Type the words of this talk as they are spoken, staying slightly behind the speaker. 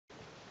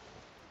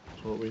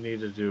So what we need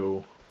to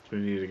do is we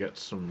need to get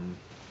some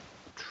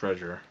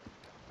treasure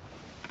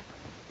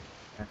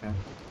Okay.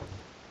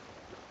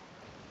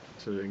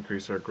 to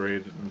increase our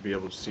grade and be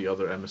able to see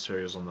other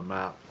emissaries on the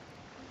map.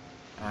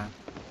 I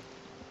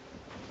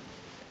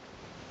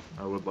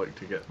would like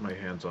to get my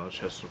hands on a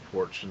chest of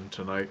fortune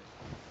tonight.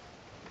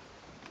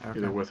 Okay.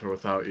 Either with or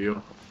without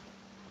you.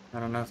 I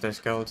don't know if they're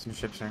skeleton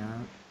ships or not.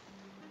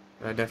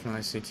 But I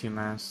definitely see two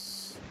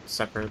masts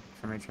separate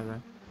from each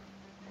other.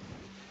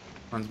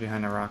 One's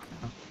behind a rock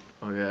now.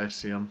 Oh yeah, I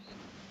see them.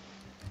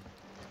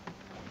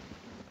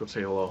 Go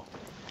say hello.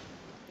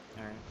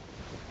 Alright.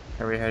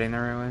 Are we heading the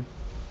right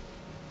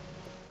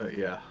way?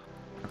 Yeah.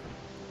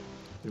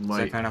 We So I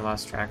might kind of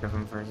lost track of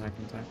him for a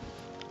second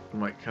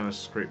there. kind of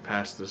scrape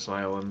past this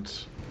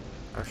island.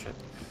 Oh shit.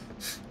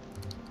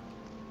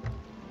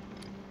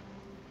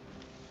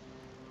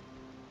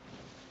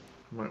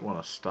 Might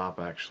want to stop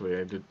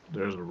actually.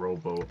 There's a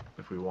rowboat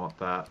if we want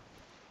that.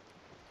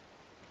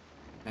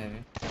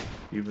 Maybe.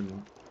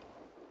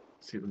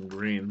 It's even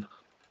green.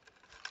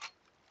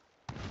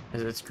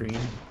 It's green?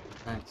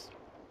 Nice.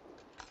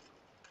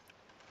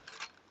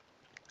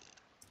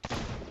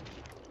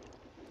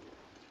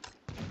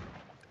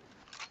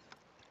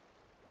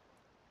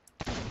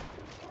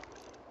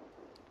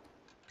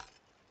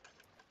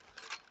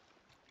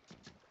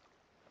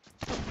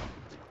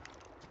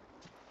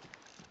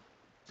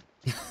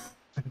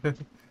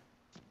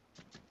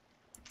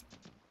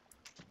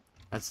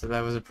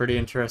 That was a pretty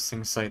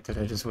interesting sight that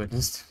I just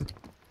witnessed.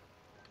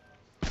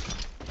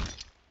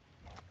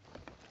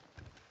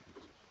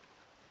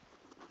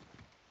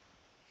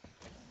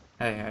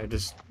 Hey, I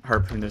just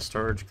harpooned a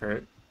storage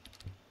cart.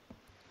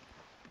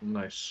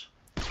 Nice.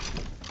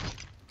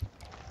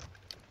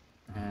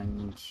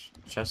 And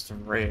chest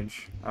of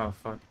rage. Oh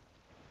fuck.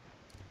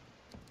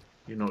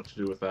 You know what to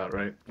do with that,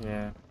 right?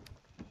 Yeah.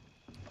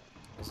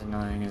 As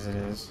annoying as it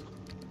is.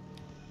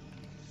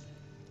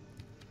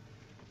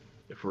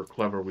 If we're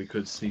clever, we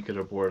could sneak it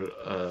aboard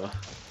the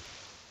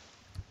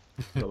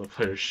other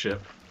player's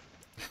ship.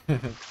 Be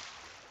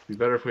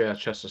better if we had a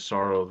chest of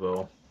sorrow,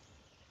 though.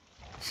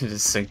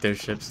 Just sink their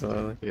ship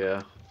slowly.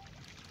 Yeah.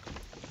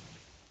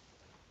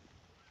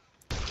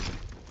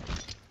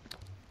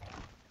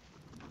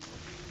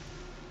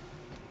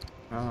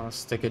 Well, I'll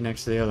stick it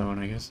next to the other one,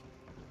 I guess.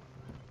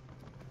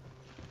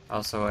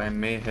 Also, I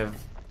may have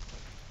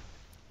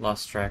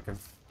lost track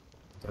of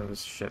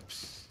those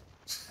ships.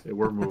 They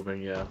were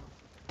moving, yeah.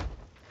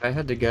 If I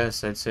had to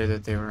guess, I'd say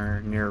that they were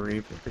near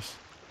Reapers.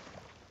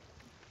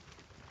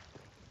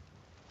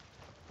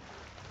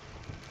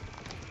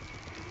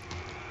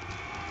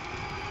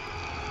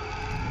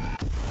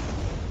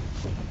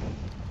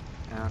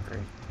 Oh, great.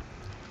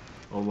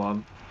 Hold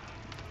on.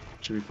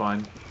 Should be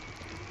fine.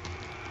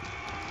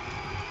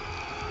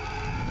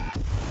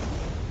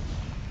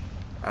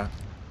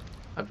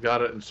 I've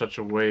got it in such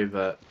a way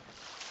that...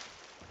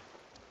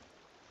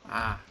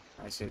 Ah,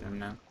 I see them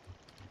now.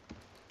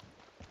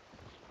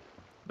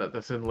 that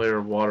the thin layer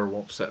of water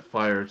won't set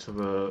fire to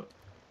the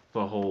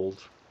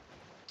hold.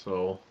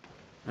 So...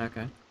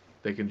 Okay.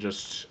 they can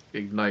just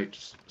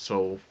ignite,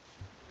 so...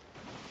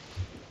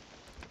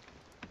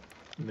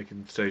 they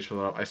can stay shut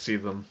up. I see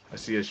them. I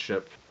see his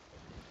ship.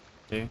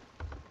 Do you?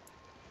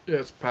 Yeah,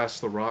 it's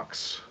past the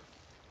rocks.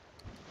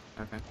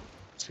 Okay.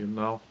 See him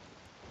now?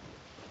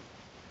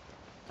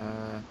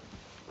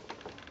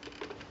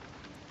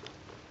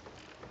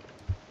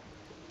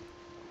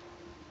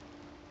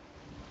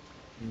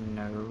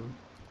 No.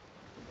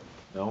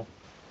 No?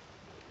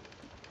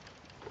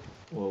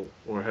 Well,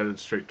 we're headed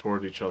straight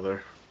toward each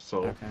other,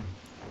 so... Okay.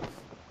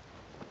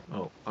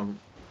 Oh,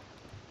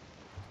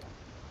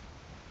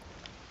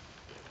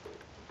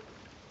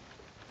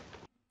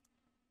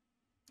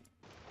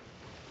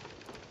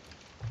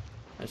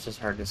 It's just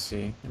hard to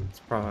see. It's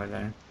probably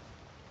there.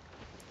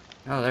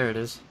 Oh, there it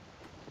is.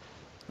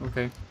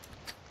 Okay.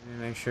 Let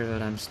me make sure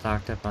that I'm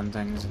stocked up on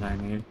things that I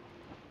need.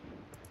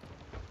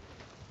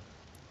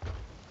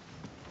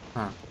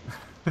 Huh.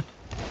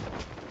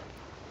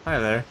 Hi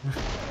there.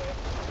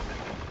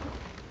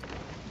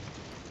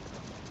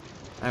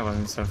 That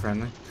wasn't so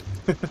friendly.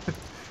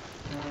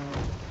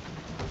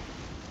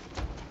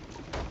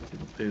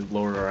 they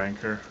lowered our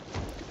anchor.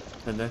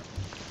 Did they?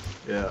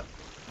 Yeah.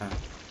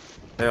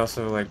 They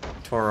also, like,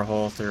 tore a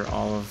hole through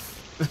all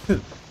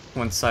of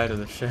one side of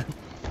the ship.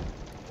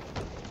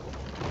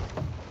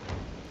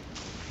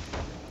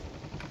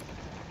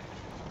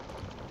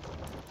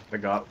 I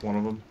got one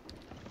of them.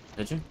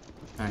 Did you?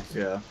 Nice.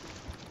 Yeah.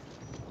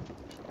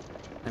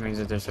 That means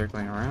that they're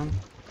circling around?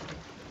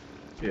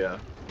 Yeah.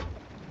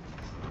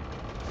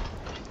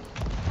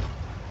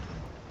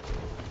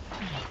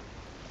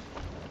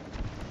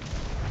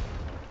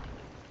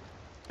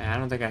 Yeah, I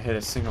don't think I hit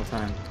a single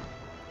time.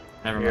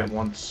 Never Yeah, mind.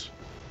 once.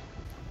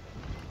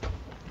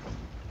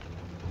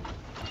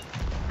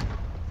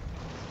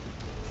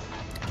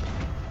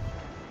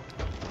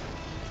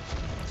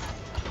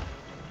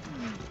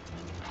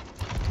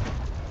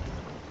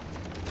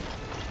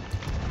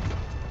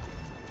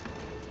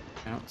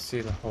 I don't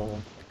see the hole.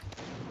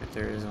 If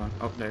there is one.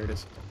 Oh, there it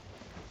is.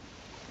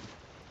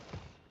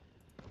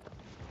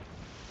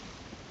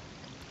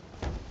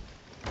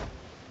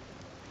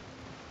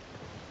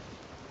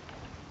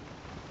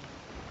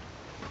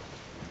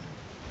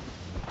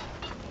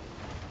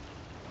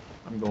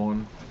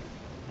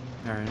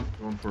 Alright,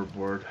 Going for a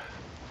board.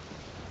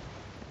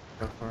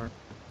 go for it.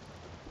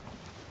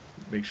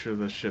 Make sure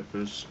the ship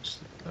is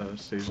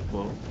stays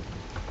afloat.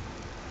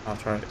 I'll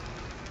try it.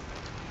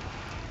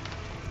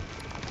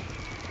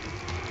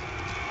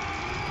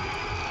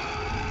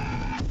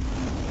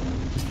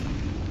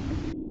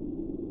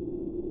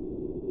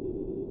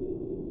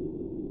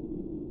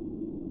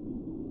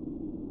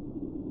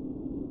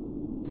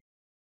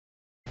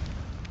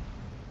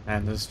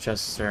 Man, those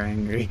chests are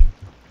angry.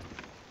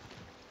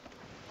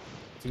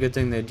 It's a good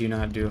thing they do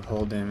not do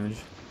hull damage.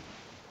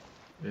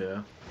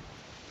 Yeah.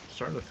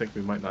 Starting to think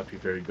we might not be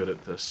very good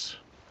at this.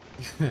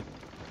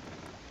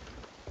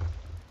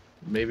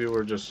 Maybe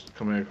we're just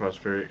coming across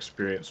very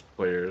experienced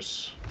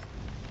players.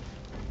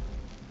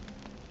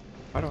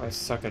 Why do I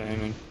suck at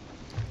aiming?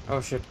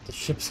 Oh shit, the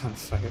ship's on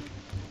fire.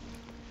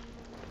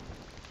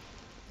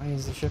 Why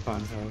is the ship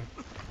on fire?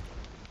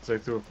 Because they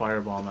threw a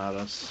firebomb at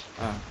us.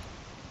 Oh.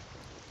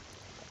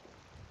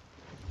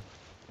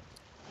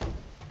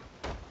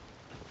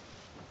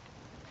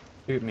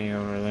 Shoot me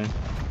over there.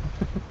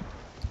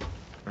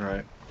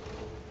 Alright.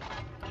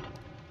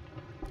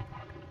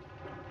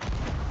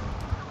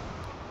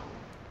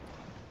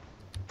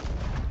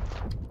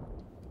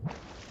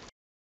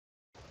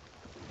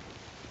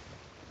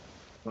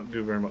 Don't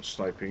do very much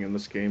sniping in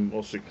this game,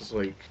 mostly because,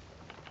 like,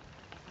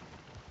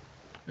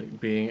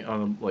 being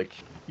on, like,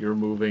 you're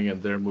moving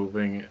and they're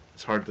moving,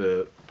 it's hard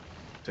to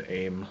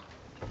aim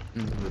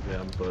with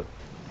them, but...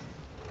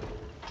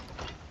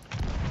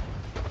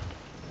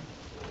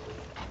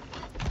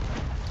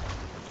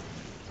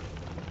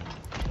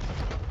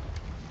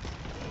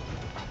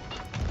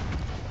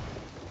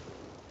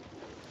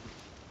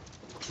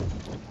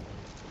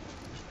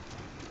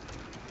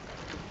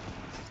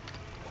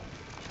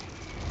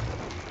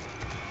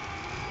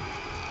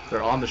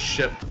 They're on the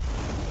ship.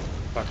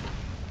 Fuck.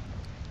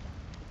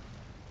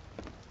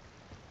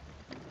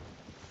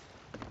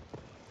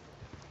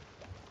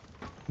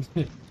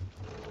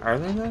 Are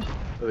they though?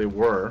 They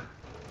were.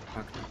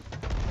 Okay.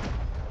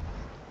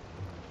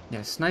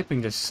 Yeah,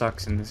 sniping just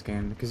sucks in this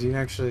game because you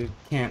actually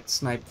can't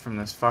snipe from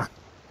this far.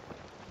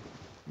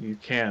 You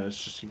can,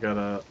 it's just you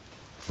gotta...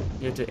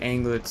 You have to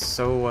angle it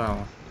so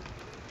well.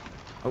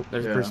 Oh,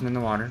 there's a person in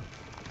the water.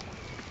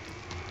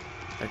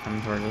 They're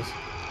coming towards us.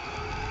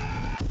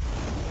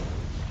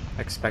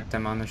 Expect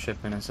them on the ship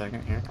in a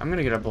second here. I'm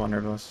gonna get a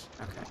blunderbuss.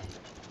 Okay.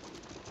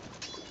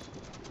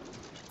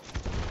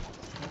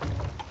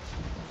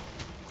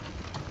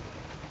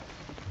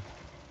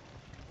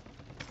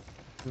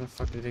 Where the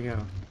fuck did he go?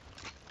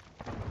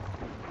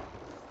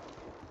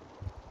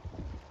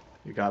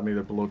 You got me,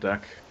 they're below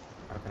deck.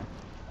 Okay.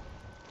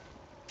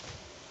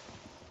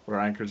 Our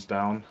anchor's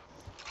down.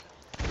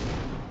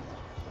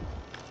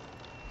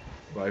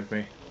 Revive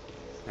me.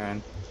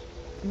 And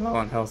I'm low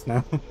on health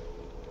now.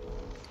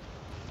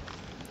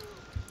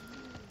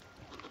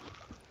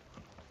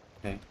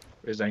 Okay.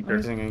 Raise anchor.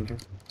 Raising anchor.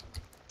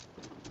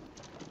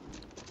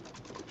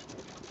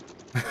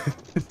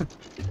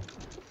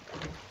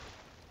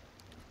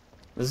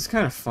 This is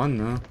kind of fun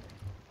though.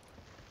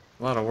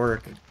 A lot of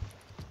work.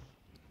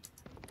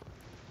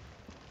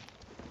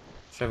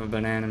 Shove a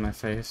banana in my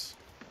face.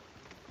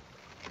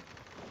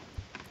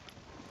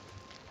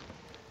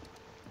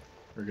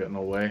 We're getting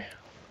away.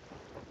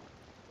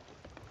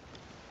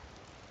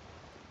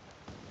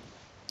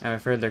 I'm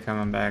afraid they're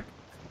coming back.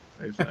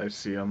 I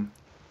see them.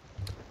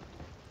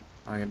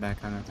 I'll get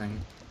back on the thing.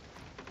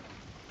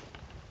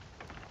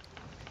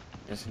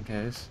 Just in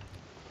case.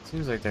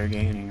 Seems like they're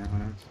gaining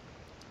on us.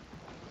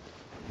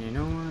 You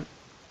know what?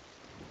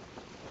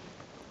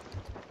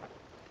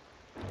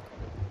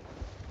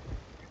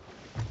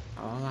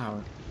 I'll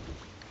allow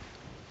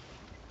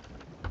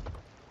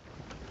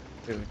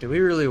it. Do we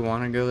really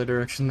want to go the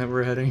direction that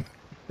we're heading?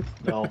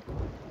 No.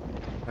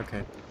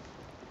 Okay.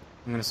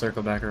 I'm gonna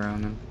circle back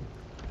around then.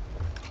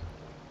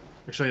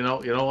 Actually,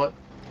 you know what?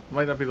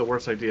 Might not be the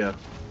worst idea.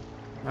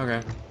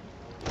 Okay.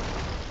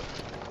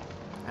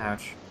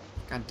 Ouch.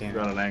 God damn You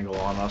it. got an angle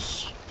on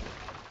us.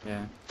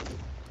 Yeah.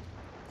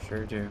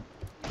 Sure do.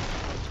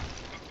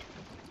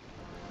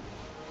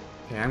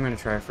 Okay, I'm gonna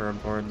try for a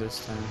board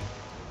this time.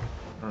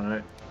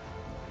 Alright.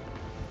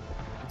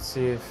 Let's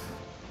see if...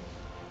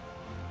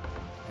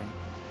 Okay,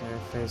 they're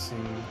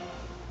facing...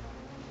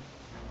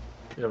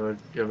 You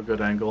have a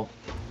good angle.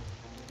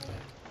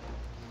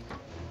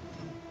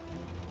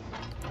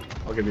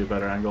 I'll give you a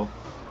better angle.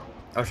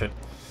 Oh shit.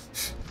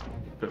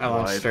 Bit I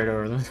launched wide. straight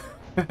over them.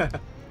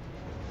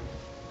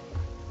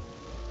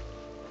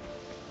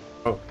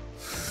 Oh.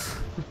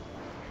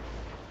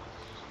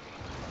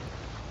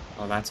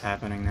 Oh, that's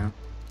happening now.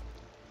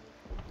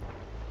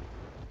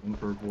 One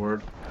per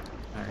board.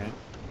 Alright.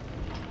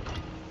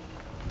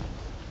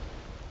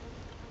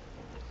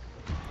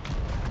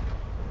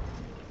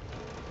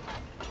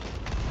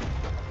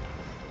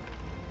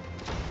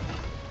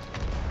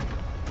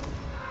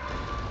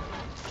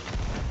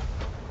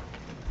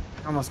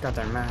 Almost got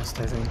their mast,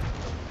 I think.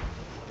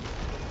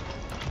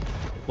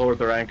 Lowered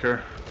their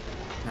anchor.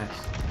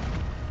 Nice.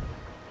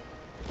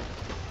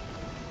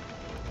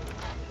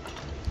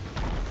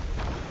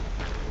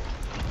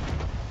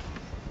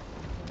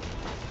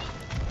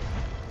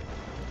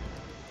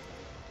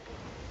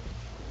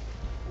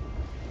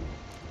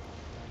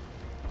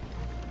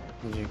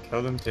 Did you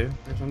kill them too,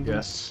 or something?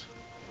 Yes.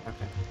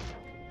 Okay.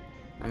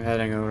 I'm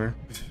heading over.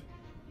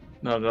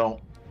 No,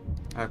 don't.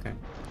 Okay.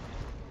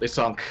 They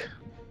sunk.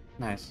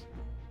 Nice.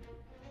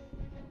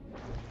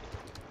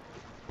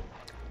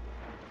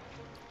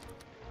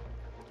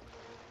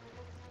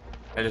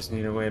 I just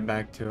need a way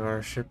back to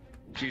our ship.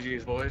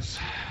 GG's, boys.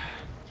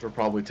 We're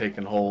probably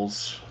taking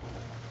holes.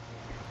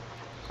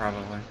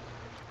 Probably.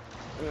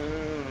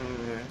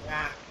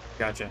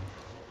 Gotcha.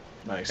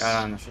 Nice.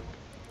 Got on the ship.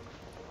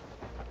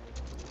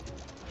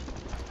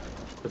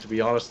 But to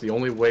be honest, the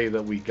only way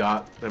that we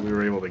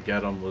were able to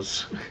get them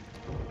was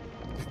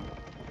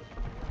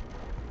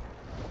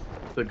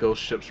the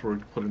ghost ships were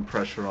putting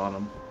pressure on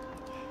them.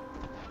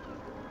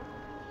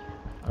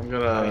 I'm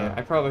gonna... Oh, yeah.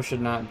 I probably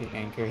should not be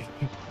anchored.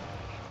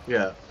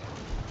 Yeah.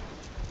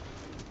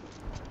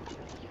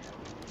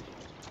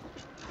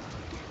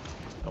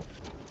 Oh,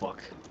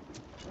 fuck.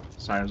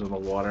 Sirens in the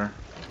water.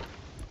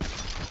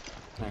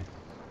 Hey,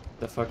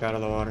 the fuck out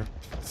of the water.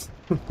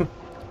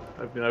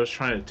 I mean, I was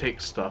trying to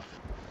take stuff.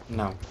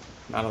 No,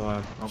 not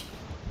allowed. Oh.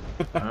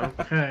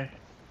 Okay.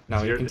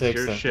 No, you can take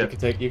stuff. Ship.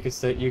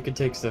 You can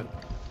take stuff.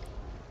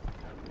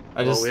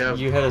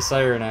 You had a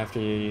siren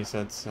after you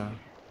said so.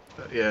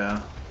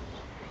 Yeah.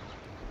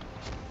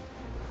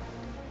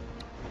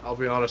 I'll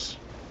be honest.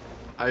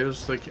 I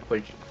was thinking,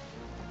 like,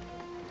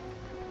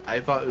 I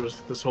thought it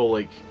was this whole,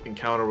 like,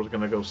 encounter was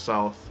gonna go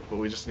south, but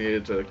we just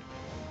needed to,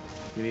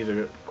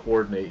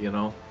 coordinate, you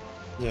know?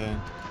 Yeah.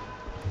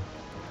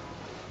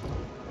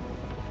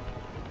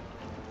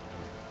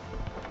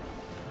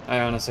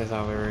 I honestly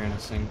thought we were gonna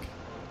sink,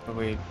 but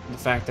the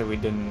fact that we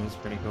didn't is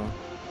pretty cool.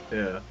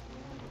 Yeah.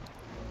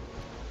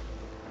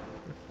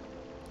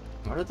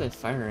 What are they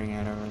firing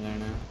at over there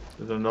now?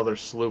 There's another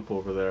sloop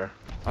over there.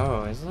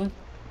 Oh, is it?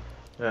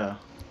 Yeah.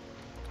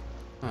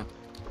 Huh.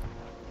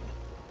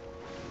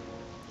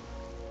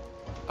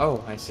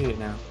 Oh, I see it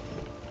now.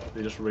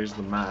 They just raised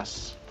the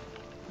masts.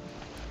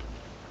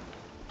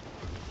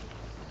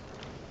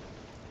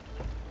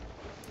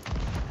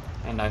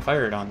 And I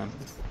fired on them.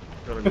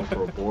 I'm gonna go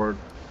for a board.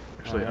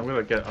 Actually, Alright. I'm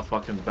gonna get a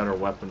fucking better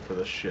weapon for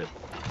this shit.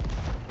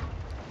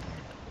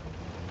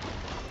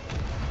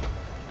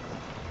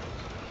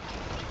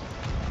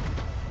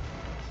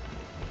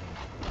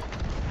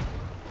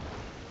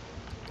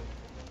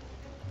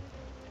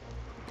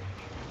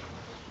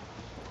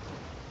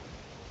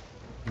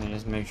 Let me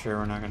just make sure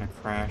we're not gonna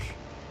crash.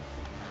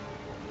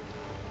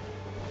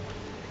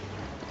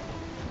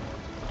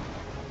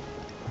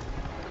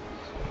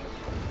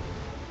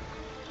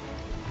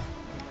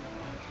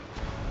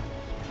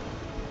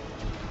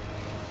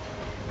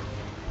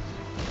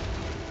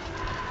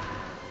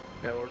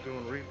 Yeah, we're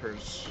doing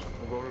Reapers.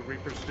 And what do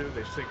Reapers do?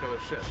 They sink other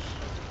ships.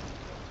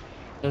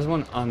 There's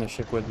one on the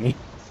ship with me.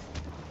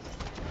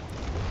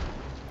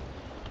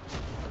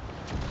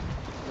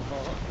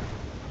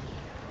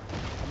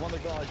 I'm on the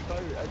guy's boat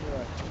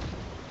anyway.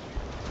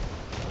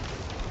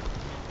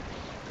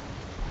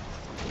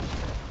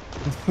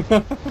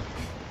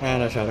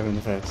 And I shot him in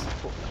the face.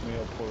 Fucked me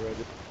up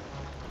already.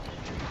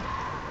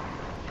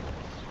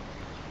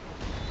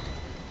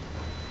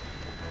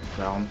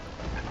 Down.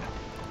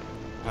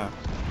 Oh.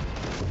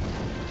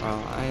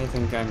 Well, I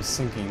think I'm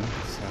sinking,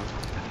 so...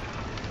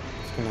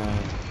 Just gonna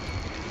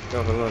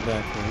go below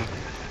deck here.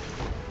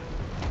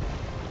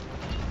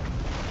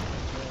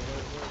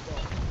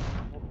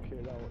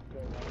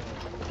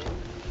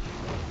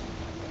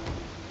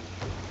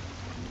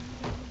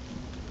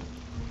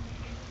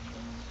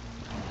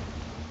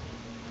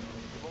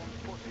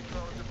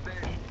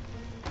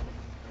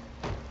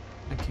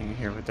 I can't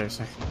hear what they're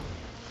saying.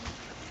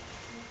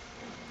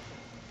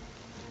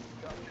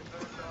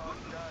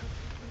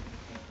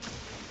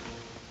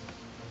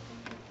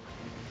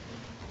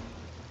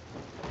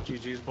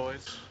 GG's,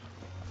 boys.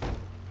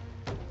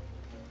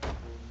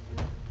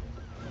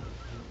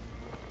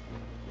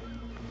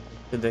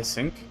 Did they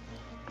sink?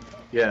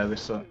 Yeah, they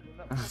sunk.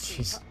 Oh,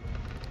 jeez.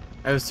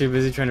 I was too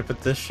busy trying to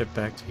put this ship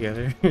back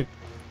together.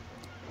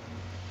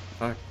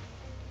 Fuck.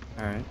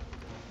 Alright.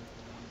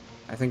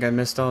 I think I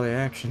missed all the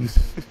action.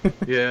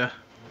 Yeah.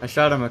 I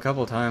shot him a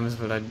couple times,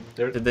 but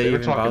did they were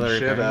even talking bother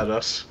shit repairing? at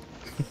us.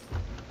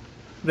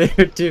 They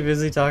were too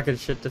busy talking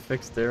shit to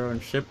fix their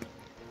own ship.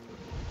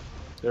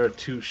 There are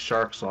 2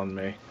 sharks on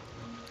me.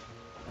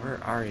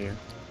 Where are you?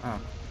 Oh.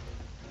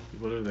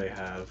 What do they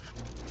have?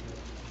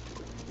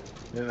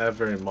 They didn't have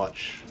very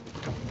much.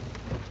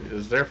 It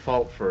was their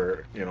fault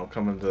for,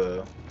 coming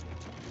to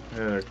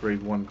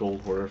grade 1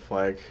 gold hoarder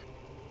flag.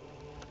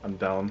 I'm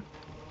down.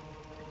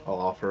 I'll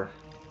offer.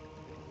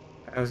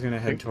 I was gonna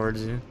head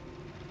towards you.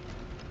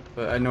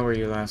 But I know where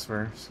you last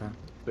were, so.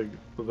 The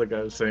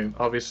guy was saying,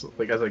 obviously,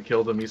 like, as I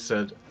killed him, he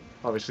said,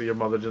 obviously your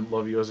mother didn't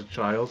love you as a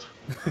child.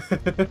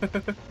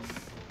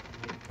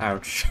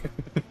 Ouch.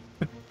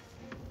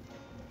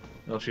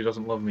 No, she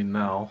doesn't love me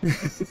now.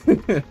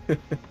 You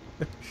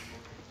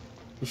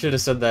should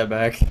have said that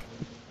back.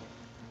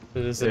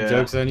 Should have said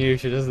jokes on you,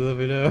 she doesn't love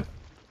me now.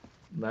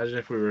 Imagine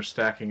if we were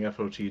stacking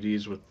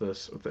FOTDs with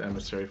the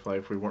emissary flag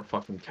if we weren't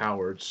fucking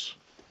cowards.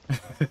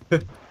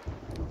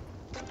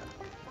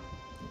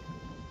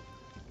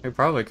 We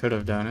probably could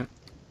have done it.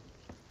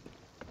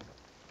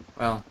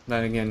 Well,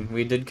 then again,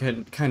 we did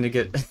kind of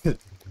get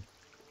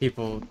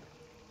people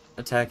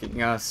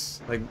attacking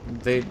us. Like,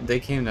 they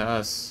came to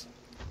us.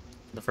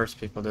 The first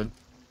people did.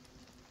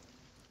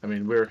 I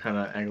mean, we were kind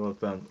of angled at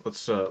them.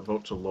 Let's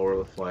vote to lower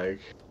the flag.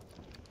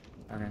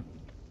 Okay.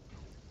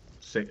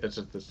 It's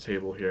at this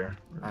table here,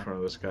 in front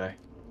of this guy.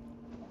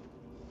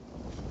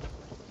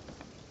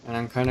 And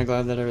I'm kind of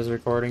glad that I was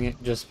recording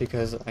it, just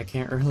because I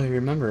can't really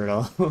remember it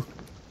all.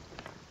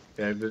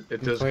 Yeah,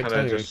 it does kind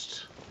of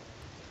just...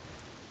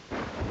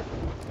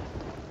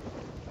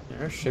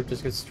 Did our ship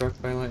just get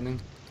struck by lightning?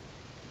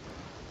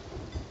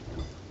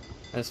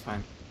 That's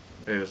fine.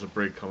 Hey, there's a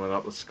brig coming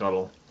up with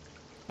scuttle.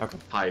 Okay.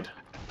 Hide.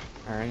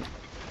 Alright.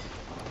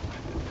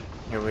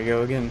 Here we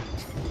go again.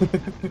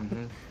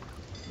 Mm-hmm.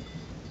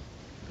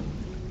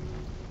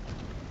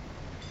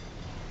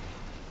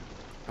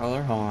 Oh,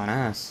 they're hauling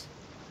ass.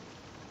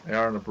 They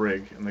are in a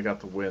brig, and they got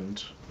the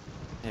wind.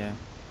 Yeah.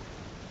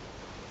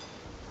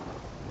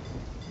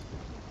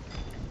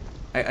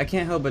 I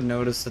can't help but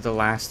notice that the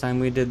last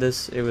time we did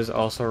this, it was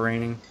also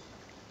raining.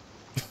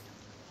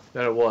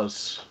 That it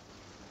was.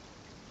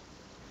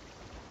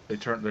 They're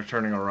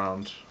turning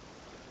around.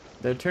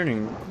 They're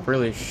turning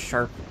really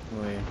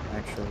sharply,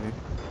 actually.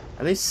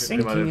 Are they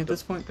sinking at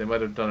this point? They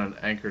might have done an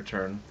anchor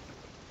turn.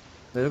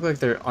 They look like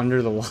they're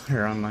under the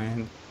water on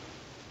land.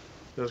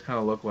 It does kind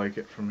of look like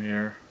it from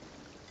here.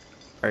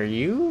 Are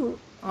you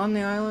on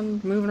the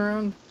island moving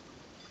around?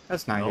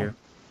 That's not No. you.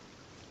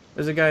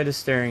 There's a guy just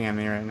staring at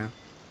me right now.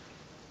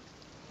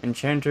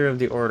 Enchanter of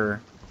the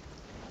Order.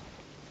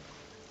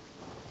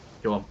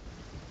 Kill him.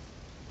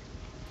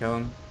 Kill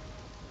him.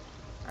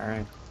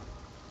 Alright.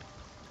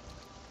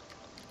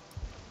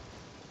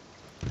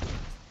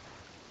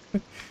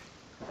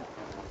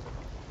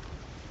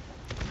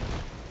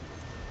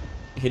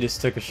 He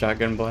just took a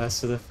shotgun blast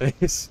to the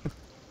face.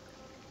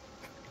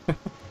 I'm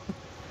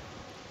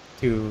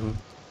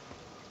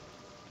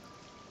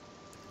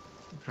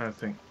trying to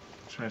think.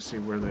 I'm trying to see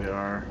where they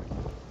are.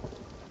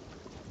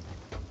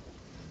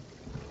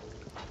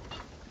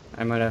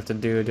 I might have to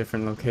do a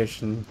different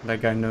location.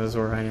 That guy knows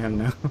where I am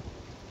now.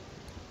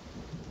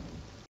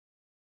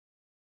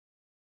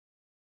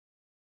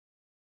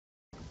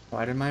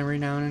 Why did my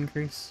renown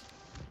increase?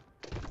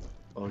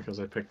 Oh, because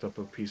I picked up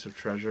a piece of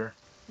treasure.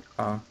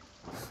 Oh.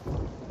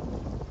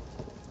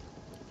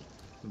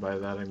 By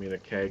that I mean a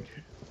keg.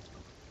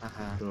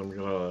 Uh-huh. And I'm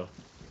gonna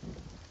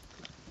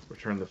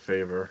return the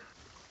favor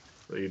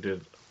that you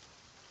did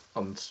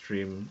on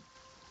stream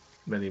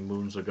many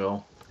moons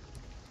ago.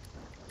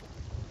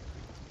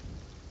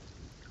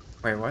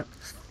 Wait, what?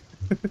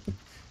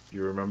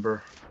 You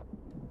remember?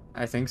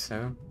 I think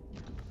so.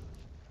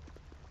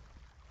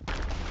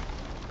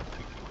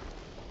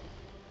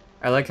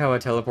 I like how I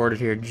teleported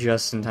here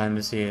just in time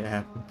to see it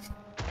happen.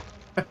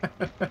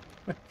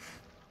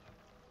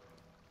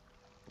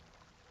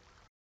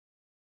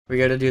 We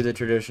gotta do the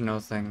traditional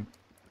thing,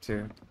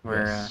 too,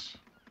 where, Yes.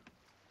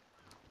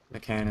 the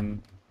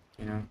cannon,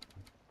 you know.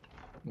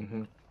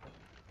 Mm-hmm.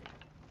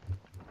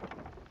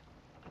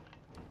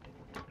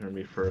 Hear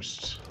me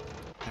first.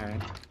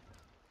 Alright.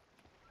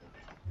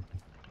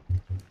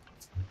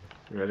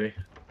 You ready?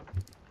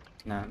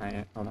 No, not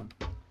yet. Hold on.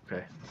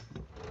 Okay.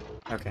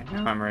 Okay,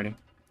 now I'm ready.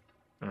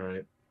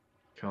 Alright.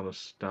 Count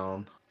us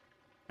down.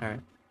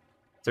 Alright.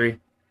 3,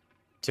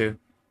 2,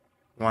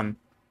 1,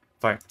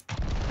 fire.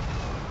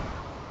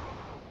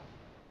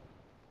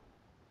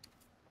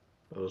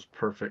 That was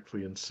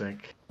perfectly in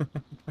sync.